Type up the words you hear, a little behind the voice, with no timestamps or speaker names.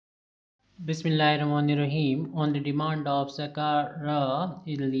Bismillahirrahmanirrahim. On the demand of Sakara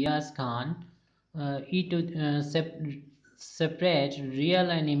Ilyas Khan, e to separate real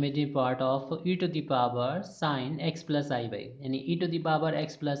and imaginary part of e to the power sin x plus iy, यानी e to the power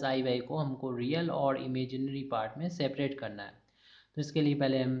x plus iy को हमको real और imaginary part में separate करना है। तो इसके लिए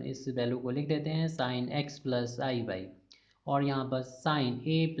पहले हम इस वैल्यू को लिख देते हैं साइन एक्स प्लस आई वाई, और यहाँ पर साइन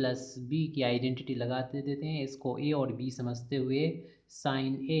ए प्लस बी की आइडेंटिटी लगाते देते हैं। इसको ए और बी समझते हुए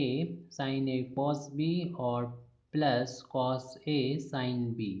साइन ए कॉस बी और plus cos A sine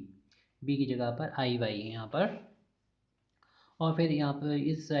B, B की जगह पर आई वाई है यहाँ पर। और फिर यहाँ पर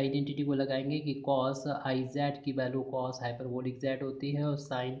इस आइडेंटिटी को लगाएंगे कि कॉस आई जेड की वैल्यू कॉस हाइपरबोलिक जेड होती है और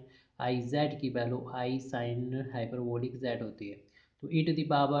साइन आई जेड की वैल्यू आई साइन हाइपरबोलिक जेड होती है। तो ई टू द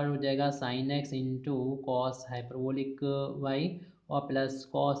पावर हो जाएगा sine x into cos hyperbolic Y और प्लस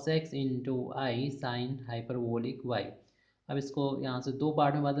कॉस एक्स इंटू आई साइन हाइपरबोलिक वाई। अब इसको यहाँ से दो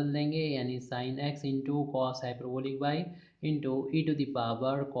पार्ट में बदल देंगे, यानी sine x into cos hyperbolic Y into E to the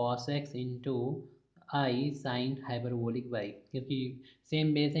power cos x into I sine hyperbolic Y, क्योंकि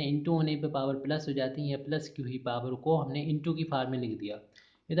सेम बेस है, इंटू होने पे पावर प्लस हो जाती है, प्लस की हुई पावर को हमने इंटू की फार्म में लिख दिया।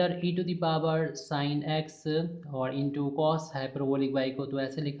 इधर ई to the power sine x और इंटू कॉस हाइपरबोलिक वाई को तो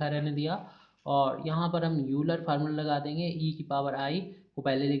ऐसे लिखा रहने दिया, और यहाँ पर हम यूलर फार्मूला लगा देंगे। ई की पावर आई को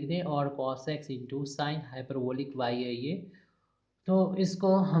पहले लिख दें और cos x into sine hyperbolic Y है ये। तो इसको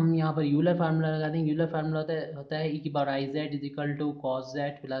हम यहाँ पर यूलर फार्मूला लगा देंगे। यूलर फार्मूला होता है ई की power I Z is equal to cos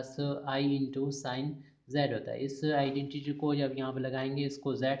Z plus I into sine Z होता है। इस आइडेंटिटी को जब यहाँ पर लगाएंगे,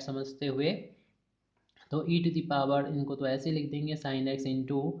 इसको जेड समझते हुए, तो ई टू द पावर इनको तो ऐसे लिख देंगे sine x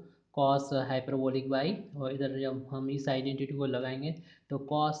into cos hyperbolic Y, और इधर जब हम इस आइडेंटिटी को लगाएंगे तो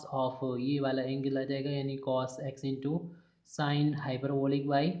कॉस ऑफ ये वाला एंगल आ जाएगा, यानी cos x into sine hyperbolic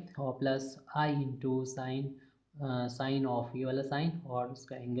Y और plus I into sine sign of ये वाला साइन और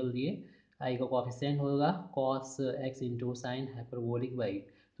उसका एंगल दिए, आई का कॉफिशिएंट होगा cos x into sine hyperbolic Y.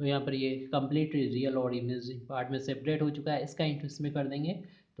 तो यहाँ पर ये कंप्लीट रियल और इमेज पार्ट में सेपरेट हो चुका है। इसका इंटू इसमें कर देंगे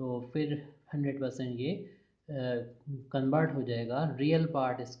तो फिर 100% ये कन्वर्ट हो जाएगा। रियल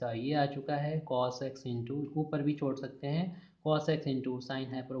पार्ट इसका ये आ चुका है कॉस एक्स इंटू, ऊपर भी छोड़ सकते हैं, cos x into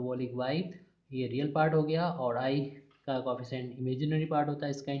sine hyperbolic Y, ये रियल पार्ट हो गया। और आई का कॉफिशिएंट इमेजिनरी पार्ट होता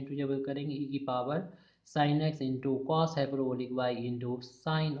है, इसका इंटू जब करेंगे ई की power sine x into cos hyperbolic Y into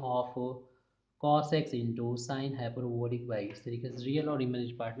sine of cos x into sine hyperbolic Y. इस तरीके से रियल और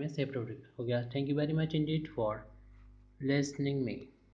इमेज पार्ट में सेपरेट हो गया। Thank you very much Indeed for listening me.